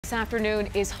this afternoon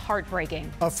is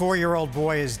heartbreaking. A 4-year-old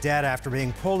boy is dead after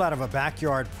being pulled out of a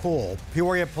backyard pool.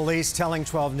 Peoria police telling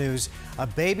 12 News a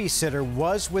babysitter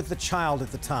was with the child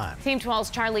at the time. Team 12's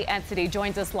Charlie Etzity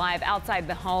joins us live outside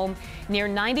the home near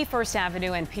 91st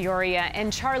Avenue in Peoria.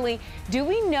 And Charlie, do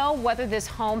we know whether this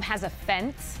home has a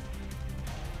fence?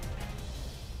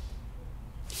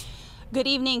 Good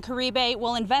evening, Caribe.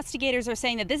 Well, investigators are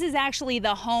saying that this is actually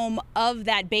the home of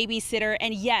that babysitter.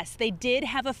 And yes, they did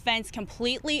have a fence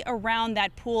completely around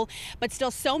that pool. But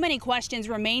still, so many questions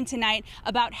remain tonight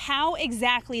about how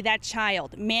exactly that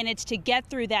child managed to get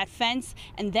through that fence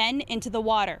and then into the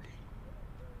water.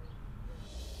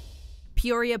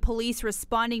 Peoria police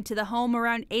responding to the home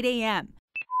around 8 a.m.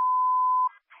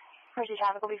 Emergency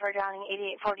traffic will be for drowning,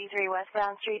 8843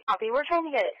 westbound Street. Copy. We're trying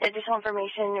to get additional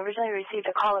information. Originally received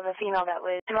a call of a female that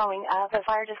was throwing up. The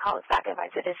fire just called us back and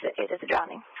advised it is a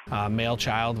drowning. Male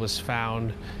child was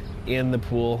found in the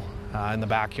pool in the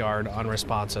backyard,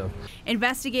 unresponsive.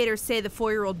 Investigators say the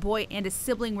 4-year-old boy and his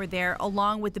sibling were there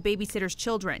along with the babysitter's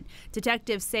children.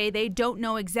 Detectives say they don't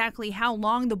know exactly how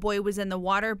long the boy was in the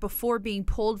water before being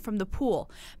pulled from the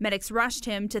pool. Medics rushed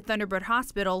him to Thunderbird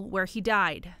Hospital where he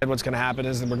died. And what's going to happen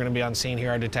is that we're going to be on scene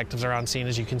here. Our detectives are on scene,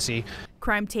 as you can see.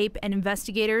 Crime tape and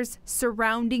investigators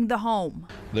surrounding the home.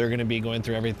 They're going to be going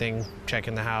through everything,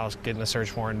 checking the house, getting a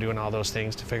search warrant, doing all those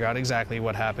things to figure out exactly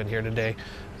what happened here today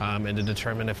and to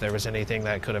determine if there was anything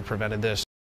that could have prevented this.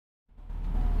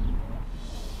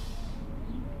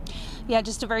 Yeah,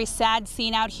 just a very sad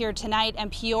scene out here tonight,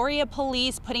 and Peoria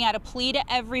police putting out a plea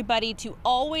to everybody to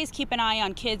always keep an eye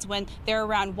on kids when they're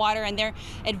around water, and they're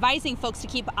advising folks to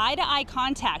keep eye-to-eye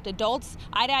contact, adults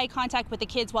eye-to-eye contact with the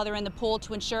kids while they're in the pool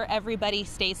to ensure everybody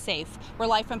stays safe. We're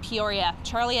live from Peoria.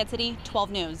 Charlie Etzity,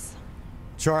 12 News.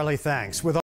 Charlie, thanks.